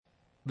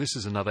This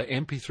is another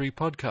MP3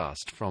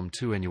 podcast from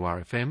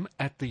 2NURFM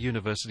at the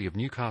University of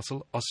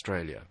Newcastle,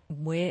 Australia.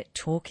 We're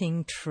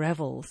talking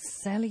travel.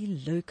 Sally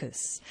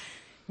Lucas.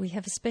 We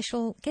have a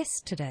special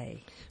guest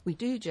today. We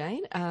do,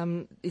 Jane.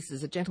 This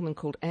is a gentleman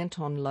called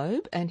Anton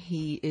Loeb, and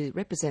he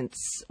represents,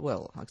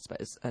 well, I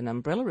suppose, an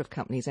umbrella of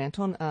companies,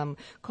 Anton,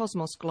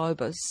 Cosmos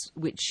Globus,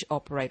 which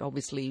operate,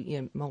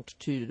 obviously,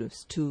 multitude of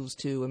tours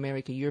to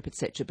America, Europe,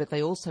 etc., but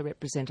they also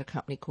represent a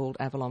company called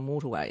Avalon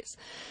Waterways,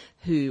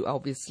 who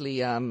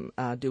obviously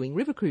are doing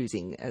river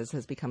cruising, as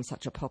has become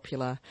such a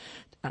popular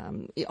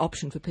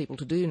option for people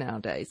to do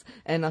nowadays.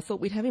 And I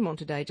thought we'd have him on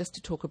today just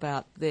to talk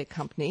about their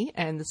company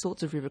and the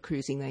sorts of river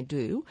cruising they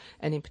do.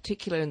 And in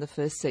particular, in the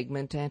first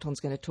segment, Anton's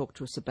going to talk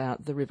to us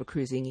about the river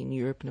cruising in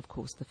Europe and, of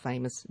course, the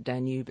famous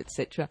Danube,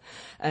 etc.,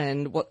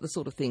 and what the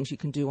sort of things you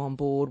can do on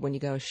board when you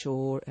go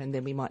ashore. And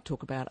then we might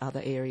talk about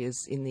other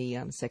areas in the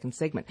second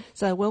segment.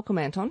 So welcome,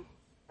 Anton.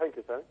 Thank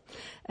you, Sally.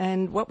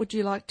 And what would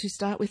you like to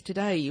start with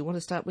today? You want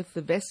to start with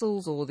the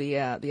vessels or the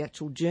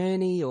actual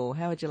journey, or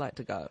how would you like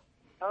to go?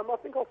 I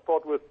think I'll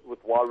start with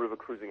why river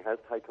cruising has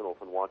taken off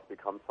and why it's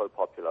become so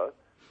popular.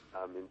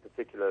 In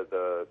particular,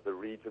 the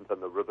regions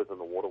and the rivers and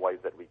the waterways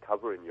that we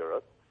cover in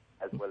Europe,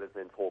 as well as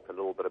then talk a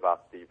little bit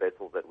about the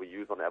vessels that we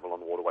use on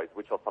Avalon Waterways,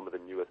 which are some of the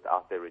newest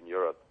out there in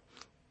Europe.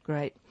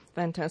 Great.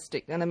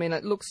 Fantastic. And I mean,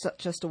 it looks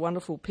just a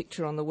wonderful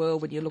picture on the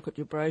world when you look at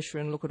your brochure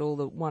and look at all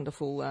the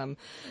wonderful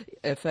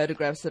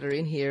photographs that are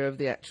in here of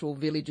the actual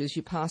villages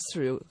you pass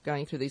through,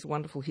 going through these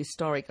wonderful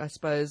historic, I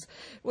suppose,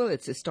 well,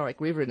 it's a historic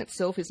river in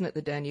itself, isn't it,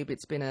 the Danube?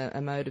 It's been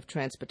a mode of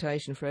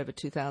transportation for over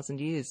 2,000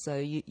 years, so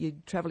you're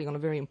travelling on a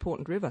very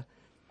important river.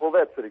 Well,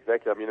 that's it,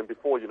 exactly. I mean, and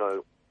before, in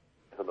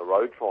the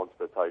road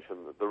transportation,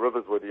 the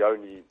rivers were the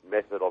only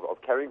method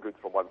of carrying goods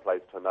from one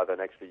place to another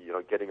and actually,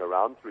 getting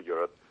around through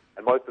Europe.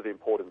 And most of the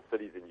important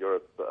cities in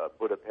Europe,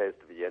 Budapest,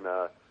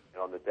 Vienna,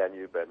 on the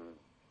Danube, and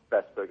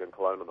Strasbourg and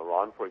Cologne on the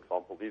Rhine, for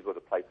example, these were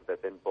the places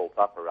that then built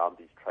up around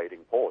these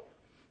trading ports.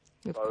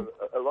 So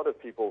a lot of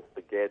people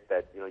forget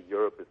that,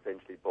 Europe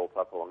essentially built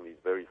up along these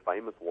very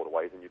famous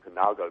waterways, and you can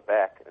now go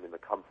back and in the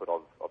comfort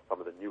of some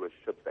of the newest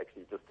ships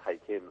actually just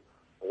take in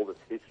all this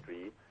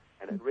history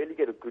and really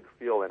get a good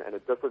feel and a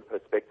different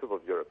perspective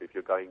of Europe if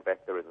you're going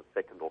back there as a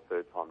second or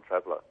third time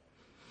traveller.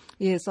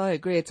 Yes, I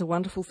agree. It's a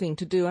wonderful thing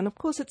to do. And, of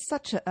course, it's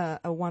such a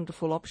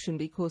wonderful option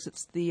because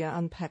it's the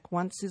unpack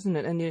once, isn't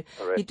it? And you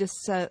just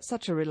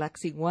such a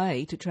relaxing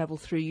way to travel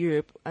through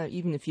Europe,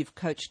 even if you've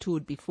coach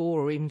toured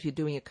before or even if you're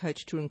doing a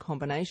coach tour in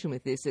combination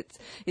with this.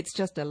 It's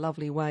just a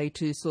lovely way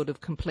to sort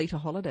of complete a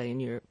holiday in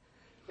Europe.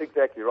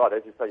 Exactly right.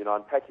 As you say,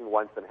 unpacking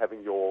once and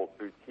having your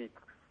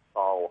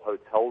boutique-style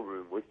hotel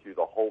room with you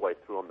the whole way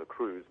through on the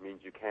cruise means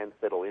you can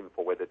settle in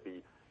for whether it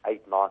be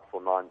 8 nights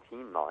or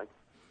 19 nights,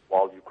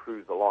 while you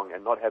cruise along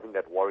and not having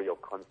that worry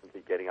of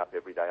constantly getting up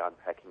every day,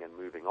 unpacking and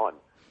moving on.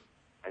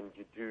 And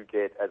you do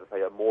get, as I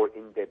say, a more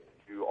in-depth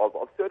view of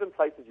certain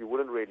places you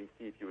wouldn't really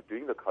see if you were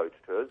doing the coach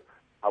tours.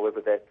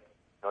 However, that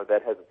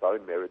has its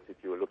own merits if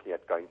you were looking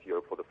at going to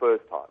Europe for the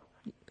first time.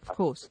 Of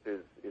course.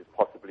 This is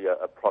possibly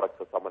a product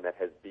for someone that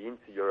has been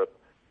to Europe,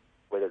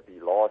 whether it be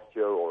last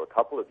year or a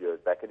couple of years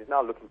back, and is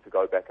now looking to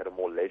go back at a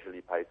more leisurely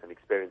pace and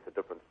experience a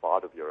different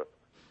side of Europe.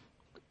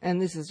 And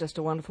this is just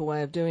a wonderful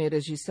way of doing it,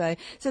 as you say.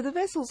 So the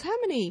vessels, how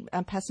many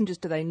passengers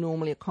do they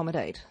normally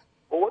accommodate?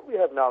 Well, what we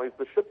have now is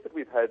the ships that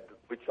we've had,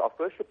 which our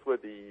first ships were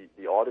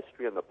the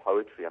Artistry and the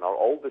Poetry, and our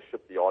oldest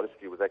ship, the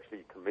Artistry, was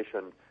actually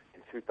commissioned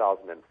in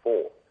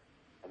 2004.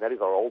 And that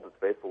is our oldest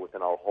vessel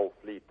within our whole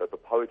fleet. But the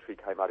Poetry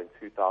came out in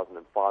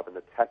 2005, and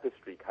the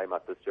Tapestry came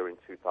out this year in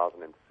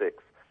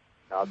 2006.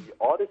 Now, the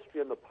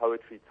Artistry and the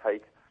Poetry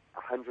take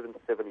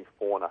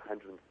 174 and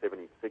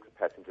 176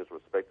 passengers,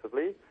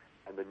 respectively.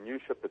 And the new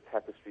ship, the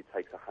Tapestry,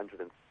 takes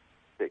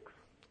 106.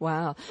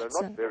 Wow. So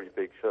not very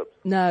big ships.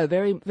 No,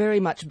 very, very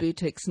much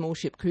boutique small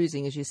ship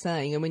cruising, as you're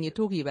saying. And when you're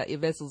talking about your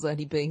vessels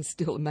only being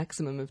still a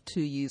maximum of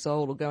 2 years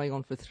old or going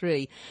on for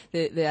 3,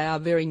 they are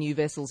very new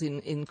vessels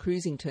in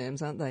cruising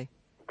terms, aren't they?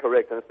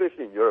 Correct, and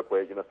especially in Europe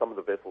where, some of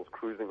the vessels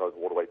cruising those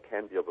waterways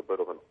can be of a bit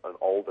of an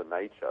older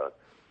nature.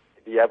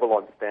 The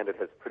Avalon standard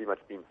has pretty much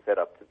been set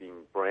up to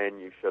being brand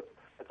new ships.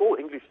 It's all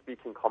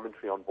English-speaking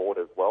commentary on board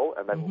as well,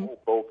 and they were all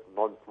built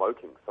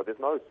non-smoking. So there's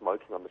no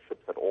smoking on the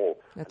ships at all.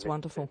 That's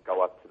wonderful.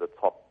 Go up to the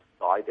top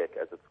side deck,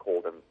 as it's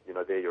called, and,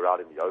 there you're out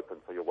in the open,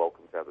 so you're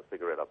welcome to have a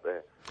cigarette up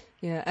there.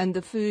 Yeah, and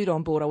the food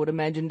on board, I would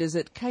imagine, does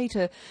it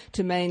cater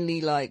to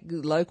mainly, like,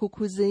 local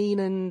cuisine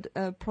and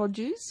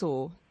produce,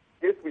 or...?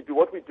 Yes, we do.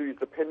 What we do is,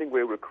 depending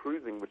where we're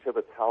cruising,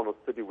 whichever town or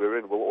city we're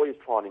in, we'll always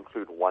try and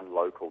include one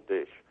local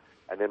dish.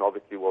 And then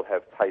obviously we'll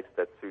have tastes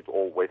that suit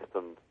all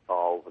Western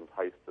styles and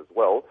tastes as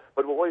well.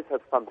 But we'll always have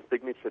some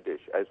signature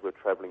dish as we're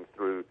traveling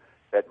through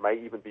that may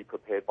even be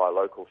prepared by a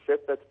local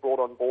chef that's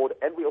brought on board.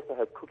 And we also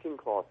have cooking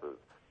classes.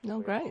 Oh,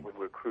 great. When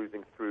we're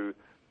cruising through,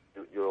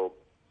 you're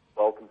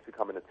welcome to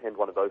come and attend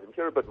one of those and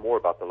hear a bit more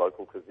about the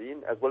local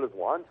cuisine, as well as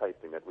wine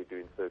tasting that we do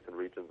in certain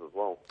regions as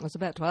well. I was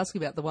about to ask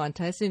you about the wine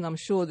tasting. I'm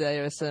sure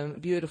there are some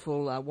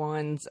beautiful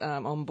wines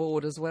on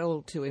board as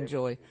well to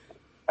enjoy.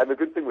 And the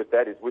good thing with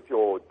that is with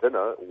your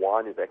dinner,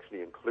 wine is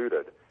actually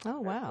included. Oh,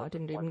 wow. I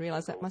didn't even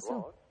realise that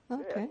myself.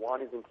 Okay. Yeah, and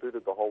wine is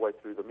included the whole way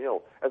through the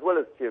meal, as well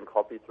as tea and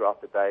coffee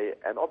throughout the day.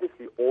 And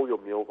obviously all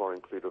your meals are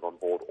included on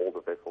board all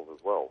the vessels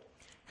as well.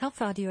 How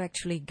far do you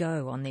actually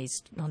go on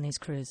these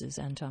cruises,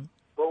 Anton?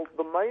 Well,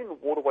 the main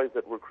waterways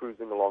that we're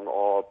cruising along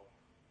are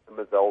the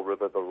Moselle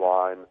River, the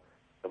Rhine,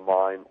 the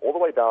Main, all the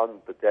way down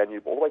the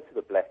Danube, all the way to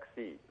the Black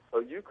Sea. So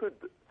you could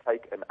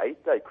take an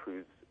 8-day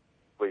cruise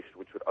which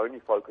would only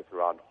focus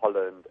around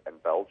Holland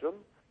and Belgium,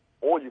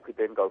 or you could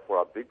then go for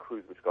our big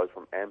cruise which goes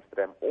from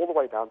Amsterdam all the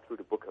way down through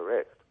to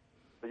Bucharest.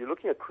 So you're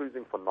looking at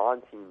cruising for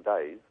 19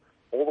 days,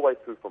 all the way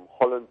through from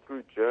Holland,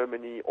 through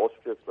Germany,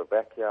 Austria,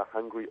 Slovakia,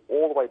 Hungary,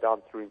 all the way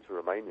down through into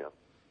Romania.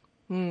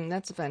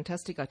 That's a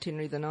fantastic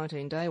itinerary, the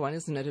 19-day one,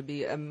 isn't it? It'd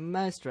be a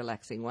most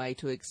relaxing way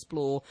to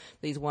explore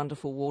these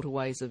wonderful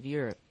waterways of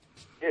Europe.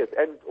 Yes,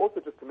 and also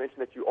just to mention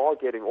that you are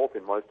getting off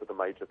in most of the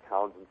major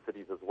towns and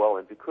cities as well,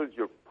 and because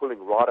you're pulling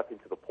right up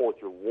into the port,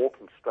 you're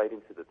walking straight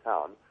into the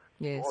town.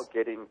 Yes. You are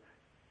getting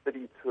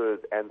city tours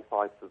and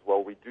sites as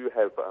well. We do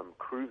have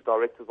cruise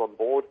directors on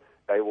board.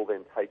 They will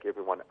then take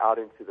everyone out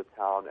into the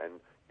town and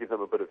give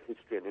them a bit of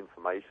history and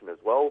information as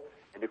well.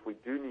 And if we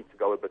do need to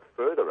go a bit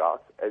further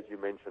out, as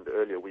you mentioned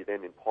earlier, we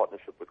then, in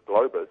partnership with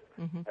Globus,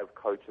 have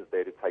coaches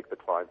there to take the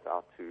clients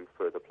out to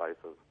further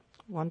places.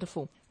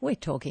 Wonderful. We're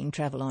talking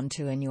travel on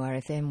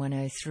 2NURFM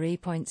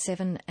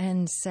 103.7,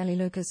 and Sally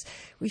Lucas.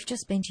 We've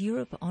just been to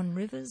Europe on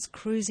rivers,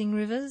 cruising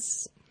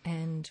rivers,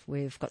 and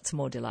we've got some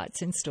more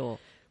delights in store.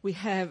 We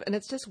have, and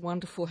it's just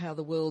wonderful how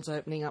the world's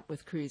opening up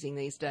with cruising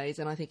these days,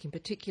 and I think in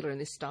particular in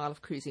this style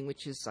of cruising,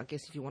 which is, I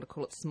guess if you want to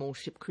call it small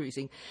ship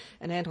cruising,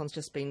 and Anton's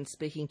just been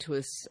speaking to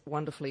us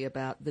wonderfully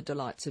about the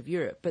delights of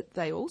Europe, but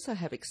they also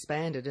have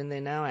expanded, and they're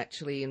now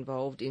actually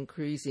involved in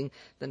cruising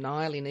the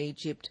Nile in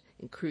Egypt,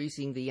 in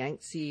cruising the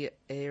Yangtze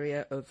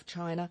area of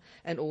China,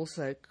 and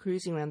also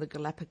cruising around the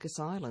Galapagos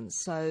Islands.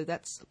 So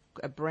that's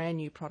a brand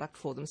new product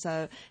for them.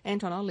 So,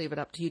 Anton, I'll leave it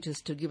up to you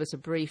just to give us a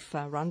brief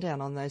rundown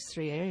on those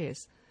three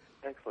areas.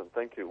 Excellent,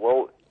 thank you.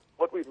 Well,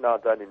 what we've now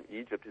done in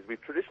Egypt is we've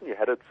traditionally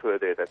had a tour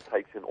there that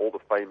takes in all the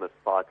famous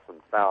sights and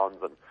sounds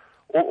and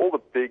all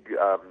the big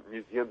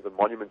museums and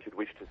monuments you'd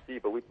wish to see,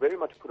 but we've very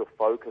much put a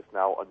focus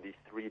now on the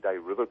 3-day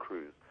river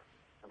cruise.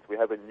 And so we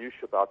have a new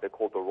ship out there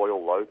called the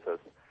Royal Lotus,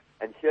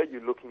 and here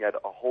you're looking at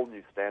a whole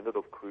new standard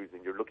of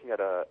cruising. You're looking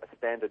at a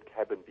standard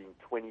cabin being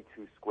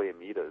 22 square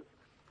meters,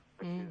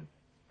 which is,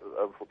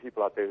 for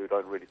people out there who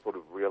don't really sort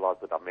of realize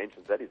the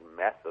dimensions, that is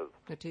massive.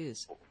 It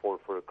is. For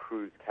a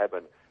cruise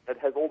cabin. That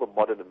has all the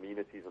modern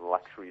amenities and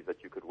luxuries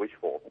that you could wish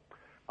for.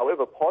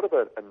 However, part of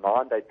a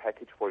 9-day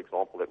package, for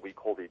example, that we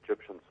call the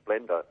Egyptian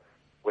Splendor,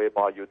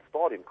 whereby you'd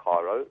start in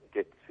Cairo,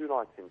 get 2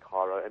 nights in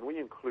Cairo, and we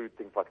include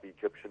things like the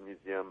Egyptian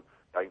Museum,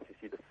 going to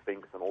see the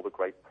Sphinx and all the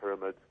great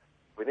pyramids.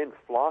 We then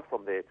fly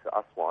from there to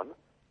Aswan,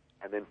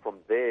 and then from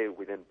there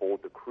we then board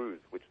the cruise,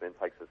 which then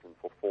takes us in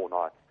for 4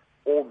 nights.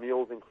 All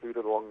meals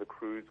included along the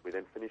cruise. We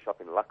then finish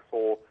up in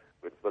Luxor,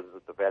 we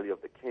visit the Valley of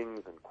the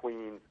Kings and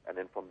Queens, and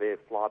then from there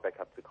fly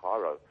back up to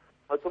Cairo.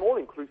 So it's an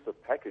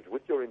all-inclusive package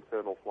with your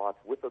internal flights,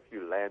 with a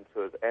few land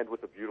tours, and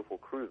with a beautiful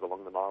cruise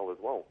along the Nile as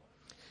well.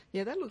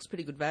 Yeah, that looks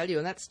pretty good value,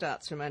 and that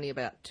starts from only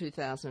about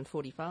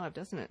 2,045,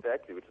 doesn't it?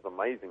 Exactly, which is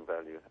amazing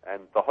value.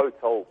 And the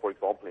hotel, for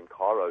example, in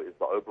Cairo is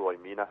the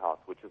Oberoi Mina House,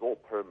 which is all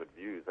pyramid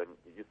views, and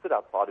you sit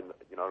outside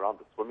around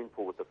the swimming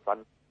pool with the sun.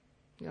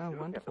 Oh,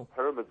 wonderful. The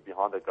pyramids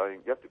behind it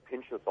going, you have to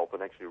pinch yourself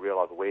and actually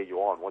realize where you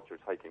are and what you're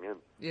taking in.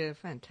 Yeah,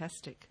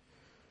 fantastic.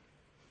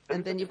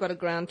 And then you've got a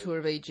ground tour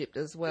of Egypt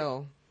as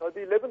well. So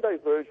the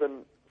 11-day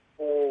version,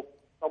 for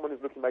someone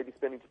who's looking maybe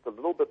spending just a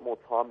little bit more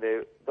time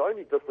there, the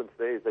only difference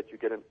there is that you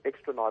get an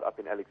extra night up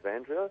in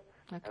Alexandria,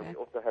 and we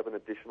also have an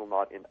additional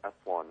night in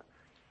Aswan.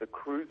 The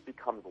cruise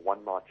becomes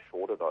 1 night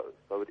shorter though,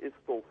 so it is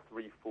still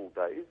 3 full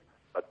days,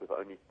 but with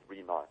only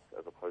 3 nights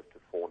as opposed to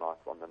 4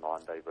 nights on the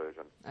 9-day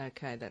version.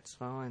 Okay, that's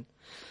fine.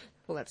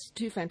 Well, that's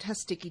 2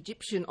 fantastic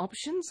Egyptian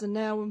options. And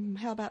now,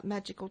 how about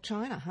magical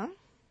China, huh?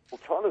 Well,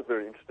 China's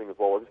very interesting as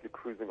well, obviously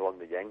cruising along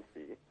the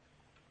Yangtze.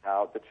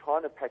 Now, the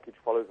China package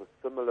follows a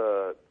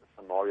similar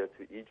scenario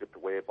to Egypt,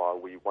 whereby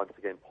we once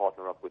again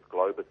partner up with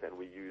Globus and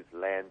we use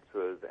land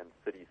tours and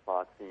city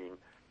sightseeing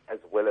as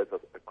well as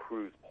a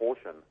cruise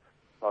portion.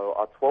 So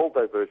our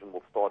 12-day version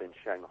will start in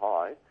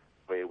Shanghai,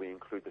 where we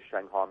include the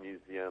Shanghai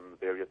Museum,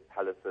 various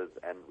palaces,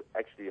 and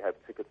actually have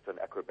tickets to an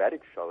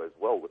acrobatic show as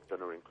well with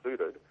dinner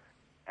included.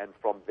 And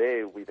from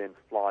there, we then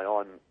fly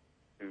on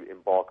to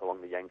embark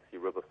along the Yangtze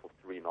River for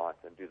 3 nights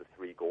and do the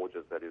 3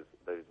 gorges that is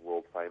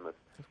world famous.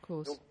 Of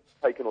course. We'll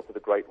take in also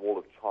the Great Wall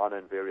of China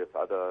and various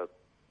other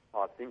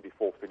sightseeing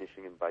before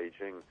finishing in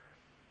Beijing.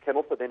 Can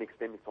also then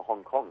extend into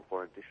Hong Kong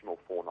for an additional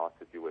 4 nights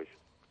if you wish.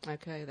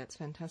 Okay, that's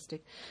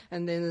fantastic.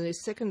 And then the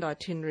second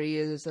itinerary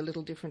is a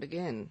little different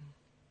again.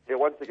 Yeah,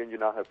 once again, you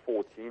now have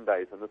 14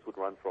 days, and this would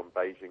run from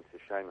Beijing to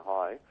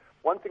Shanghai.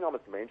 One thing I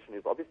must mention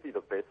is obviously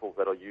the vessels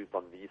that are used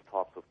on these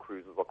types of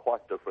cruises are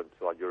quite different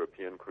to our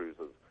European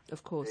cruises.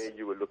 Of course. There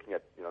you were looking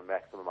at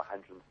maximum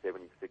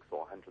 176 or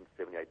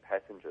 178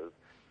 passengers.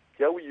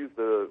 here we use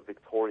the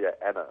Victoria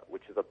Anna,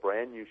 which is a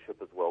brand new ship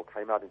as well,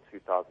 came out in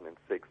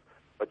 2006,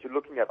 but you're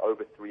looking at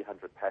over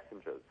 300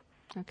 passengers.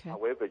 Okay.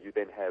 However, you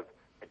then have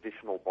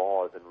additional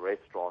bars and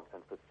restaurants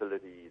and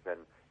facilities and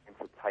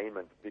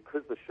entertainment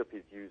because the ship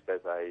is used as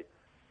a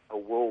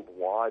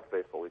worldwide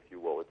vessel, if you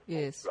will.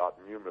 It's throughout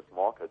numerous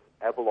markets.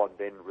 Avalon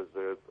then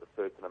reserves a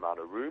certain amount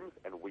of rooms,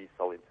 and we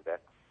sell into that.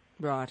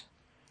 Right.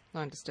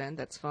 I understand.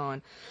 That's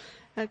fine.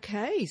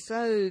 Okay,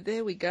 so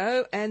there we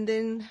go. And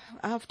then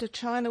after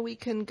China, we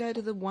can go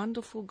to the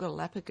wonderful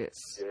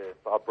Galapagos. Yes,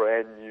 our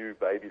brand new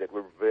baby that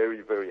we're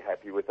very, very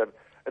happy with. And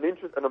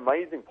an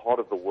amazing part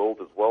of the world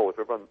as well.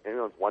 If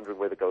anyone's wondering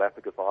where the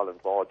Galapagos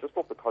Islands are, just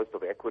off the coast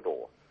of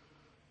Ecuador.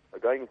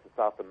 Going into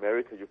South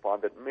America, you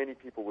find that many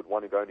people would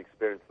want to go and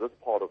experience this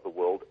part of the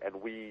world,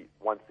 and we,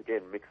 once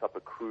again, mix up a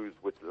cruise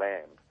with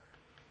land.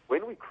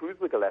 When we cruise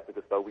the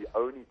Galapagos, though, we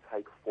only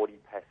take 40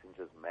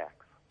 passengers max.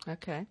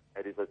 Okay.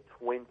 It is a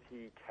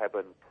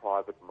 20-cabin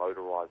private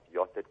motorized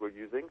yacht that we're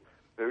using,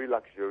 very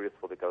luxurious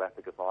for the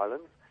Galapagos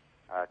Islands.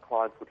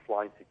 Clients would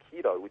fly into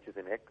Quito, which is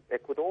in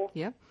Ecuador,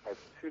 have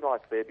 2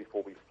 nights there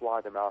before we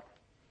fly them out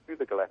to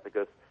the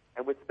Galapagos,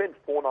 and we'd spend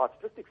 4 nights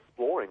just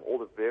exploring all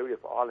the various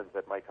islands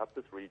that make up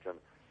this region.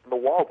 And the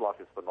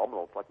wildlife is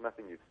phenomenal. It's like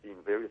nothing you've seen,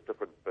 various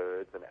different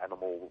birds and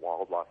animal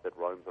wildlife that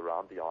roams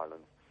around the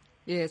islands.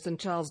 Yes, and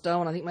Charles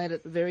Darwin, I think, made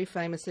it a very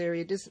famous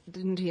area,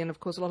 didn't he? And, of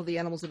course, a lot of the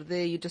animals that are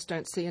there you just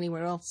don't see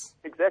anywhere else.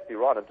 Exactly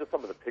right. And just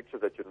some of the pictures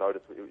that you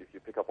notice if you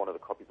pick up one of the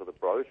copies of the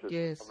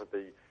brochures, some of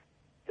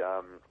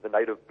the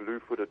native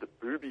blue-footed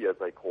booby, as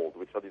they called,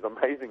 which are these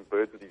amazing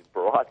birds with these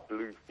bright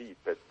blue feet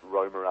that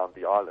roam around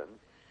the islands.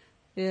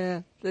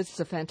 Yeah, this is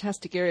a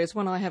fantastic area. It's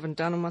one I haven't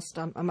done.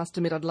 I must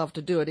admit I'd love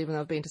to do it, even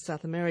though I've been to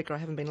South America. I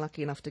haven't been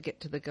lucky enough to get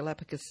to the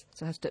Galapagos,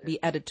 so it has to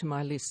be added to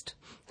my list.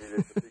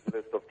 It's a big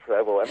list of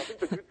travel. And I think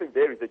the good thing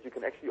there is that you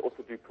can actually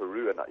also do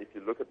Peru. And if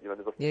you look at, there's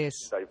a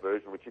 50-day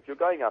version, which if you're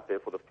going out there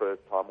for the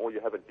first time or you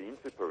haven't been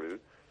to Peru,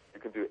 you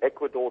can do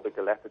Ecuador, the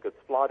Galapagos,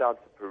 fly down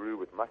to Peru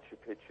with Machu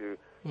Picchu,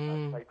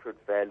 Sacred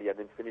Valley, and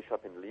then finish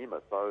up in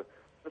Lima. So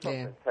there's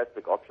some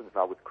fantastic options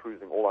now with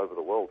cruising all over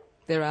the world.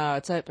 There are.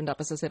 It's opened up,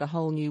 as I said, a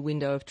whole new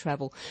window of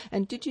travel.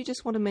 And did you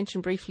just want to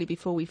mention briefly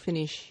before we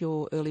finish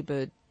your early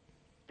bird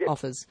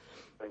offers?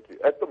 Thank you.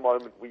 At the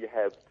moment, we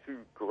have 2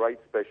 great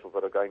specials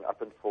that are going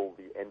up until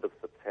the end of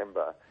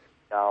September.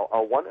 Now,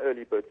 our one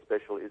early bird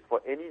special is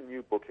for any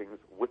new bookings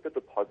with a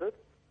deposit,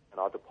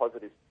 and our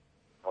deposit is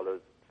 $10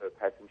 per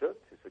passenger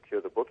to secure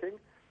the booking.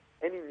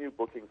 Any new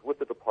bookings with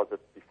a deposit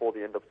before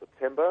the end of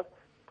September,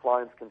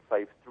 clients can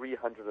save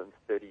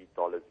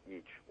 $330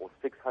 each, or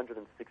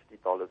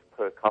 $660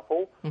 per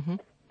couple,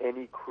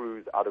 any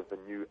cruise out of the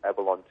new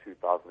Avalon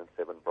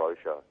 2007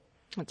 brochure.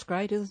 That's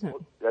great, isn't it?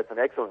 That's an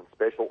excellent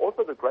special.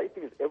 Also, the great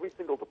thing is every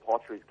single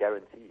departure is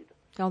guaranteed.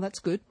 Oh, that's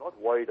good. Not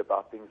worried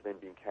about things then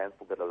being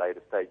cancelled at a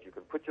later stage. You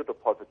can put your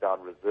deposit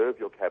down, reserve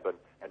your cabin,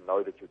 and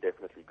know that you're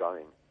definitely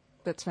going.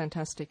 That's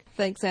fantastic.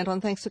 Thanks, Anton.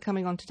 Thanks for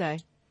coming on today.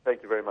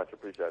 Thank you very much.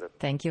 Appreciate it.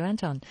 Thank you,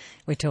 Anton.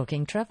 We're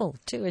talking travel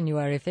to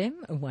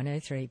NURFM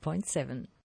 103.7.